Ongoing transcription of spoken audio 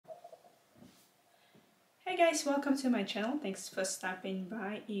guys, welcome to my channel. Thanks for stopping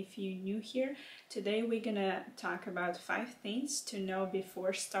by if you're new here. Today we're gonna talk about 5 things to know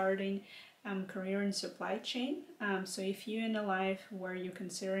before starting career in supply chain. So if you're in a life where you're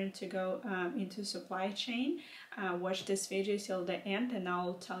considering to go into supply chain, watch this video till the end and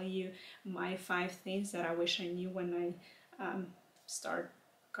I'll tell you my 5 things that I wish I knew when I start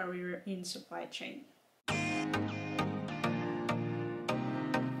career in supply chain.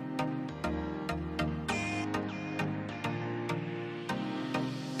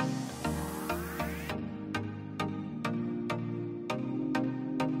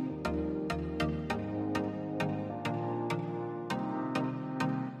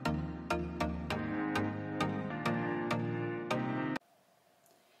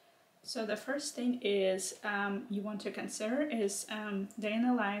 So the first thing is you want to consider is day in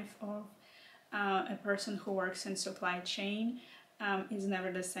the life of a person who works in supply chain is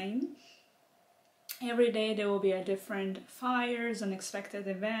never the same. Every day there will be a different fires, unexpected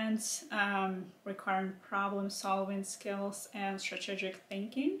events, requiring problem-solving skills and strategic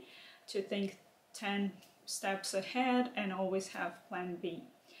thinking to think 10 steps ahead and always have plan B.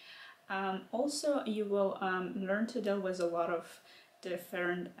 Also, you will learn to deal with a lot of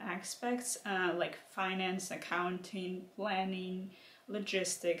different aspects like finance, accounting, planning,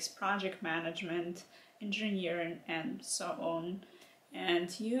 logistics, project management, engineering, and so on. And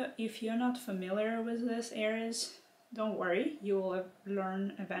if you're not familiar with these areas, don't worry, you will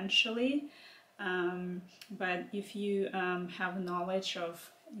learn eventually. But if you have knowledge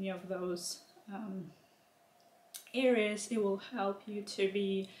of any of those areas, it will help you to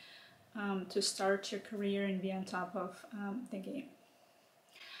be to start your career and be on top of the game.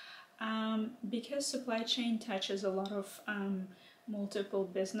 Because supply chain touches a lot of multiple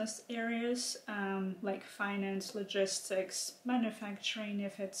business areas like finance, logistics, manufacturing,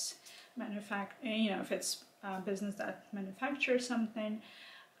 if it's if it's a business that manufactures something,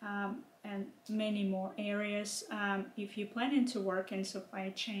 and many more areas. If you're planning to work in supply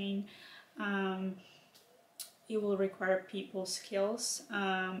chain, it will require people skills.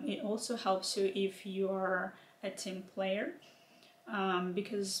 It also helps you if you are a team player,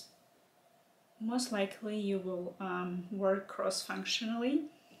 because most likely you will work cross-functionally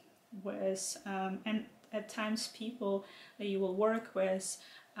with, and at times people that you will work with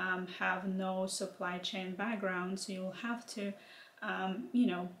have no supply chain background, so you'll have to,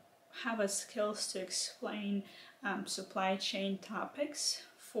 have a skills to explain supply chain topics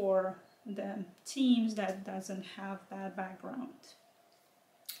for the teams that doesn't have that background.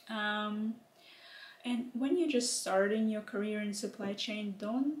 And when you're just starting your career in supply chain,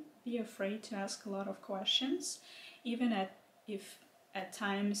 don't be afraid to ask a lot of questions, even if at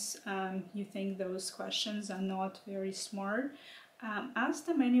times you think those questions are not very smart. Ask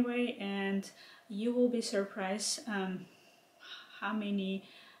them anyway, and you will be surprised how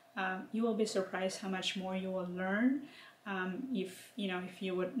much more you will learn if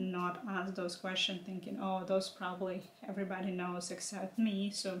you would not ask those questions, thinking, oh, those probably everybody knows except me.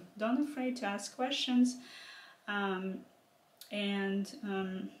 So don't be afraid to ask questions, and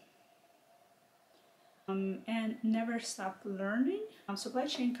never stop learning. Supply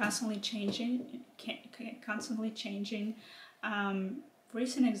chain constantly changing.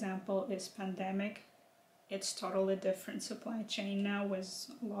 Recent example is pandemic. It's totally different supply chain now with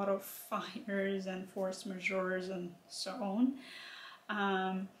a lot of fires and force majeures and so on.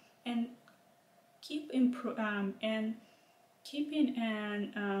 And keeping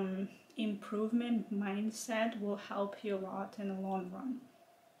an improvement mindset will help you a lot in the long run.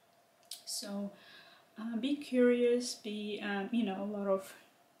 So be curious, be a lot of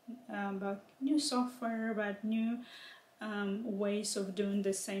about new software, about new ways of doing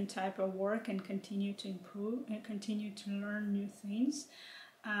the same type of work, and continue to improve and continue to learn new things,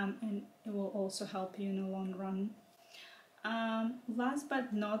 and it will also help you in the long run. Last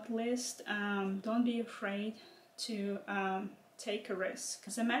but not least, don't be afraid to take a risk.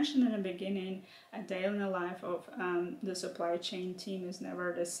 As I mentioned in the beginning, a day in the life of the supply chain team is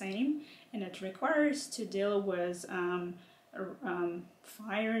never the same, and it requires to deal with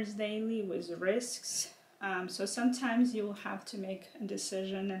fires daily, with risks. So sometimes you will have to make a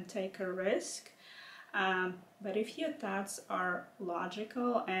decision and take a risk. But if your thoughts are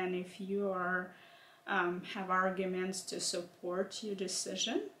logical and if you are have arguments to support your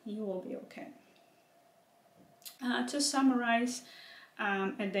decision, you will be okay. To summarize,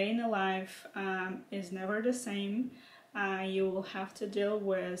 a day in the life is never the same. You will have to deal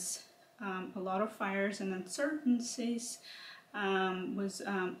with a lot of fires and uncertainties, with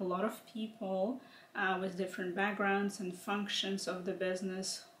a lot of people with different backgrounds and functions of the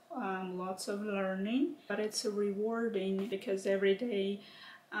business lots of learning, but it's rewarding because every day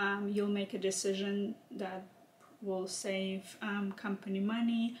you'll make a decision that will save company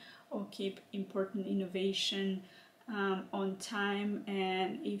money or keep important innovation on time.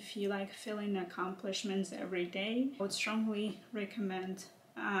 And if you like feeling accomplishments every day, I would strongly recommend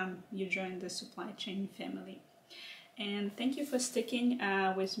you join the supply chain family. And thank you for sticking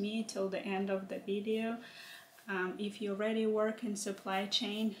with me till the end of the video. If you already work in supply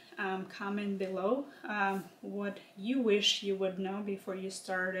chain, comment below what you wish you would know before you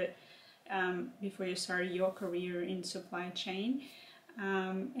started your career in supply chain.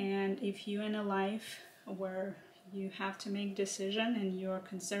 And if you're in a life where you have to make decision and you're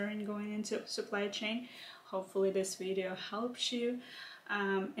considering going into supply chain, hopefully this video helps you,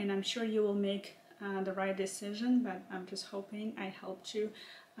 and I'm sure you will make the right decision, but I'm just hoping I helped you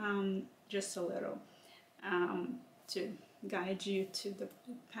just a little to guide you to the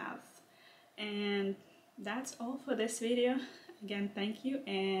path. And that's all for this video. Again, thank you,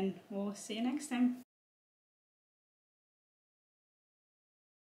 and we'll see you next time.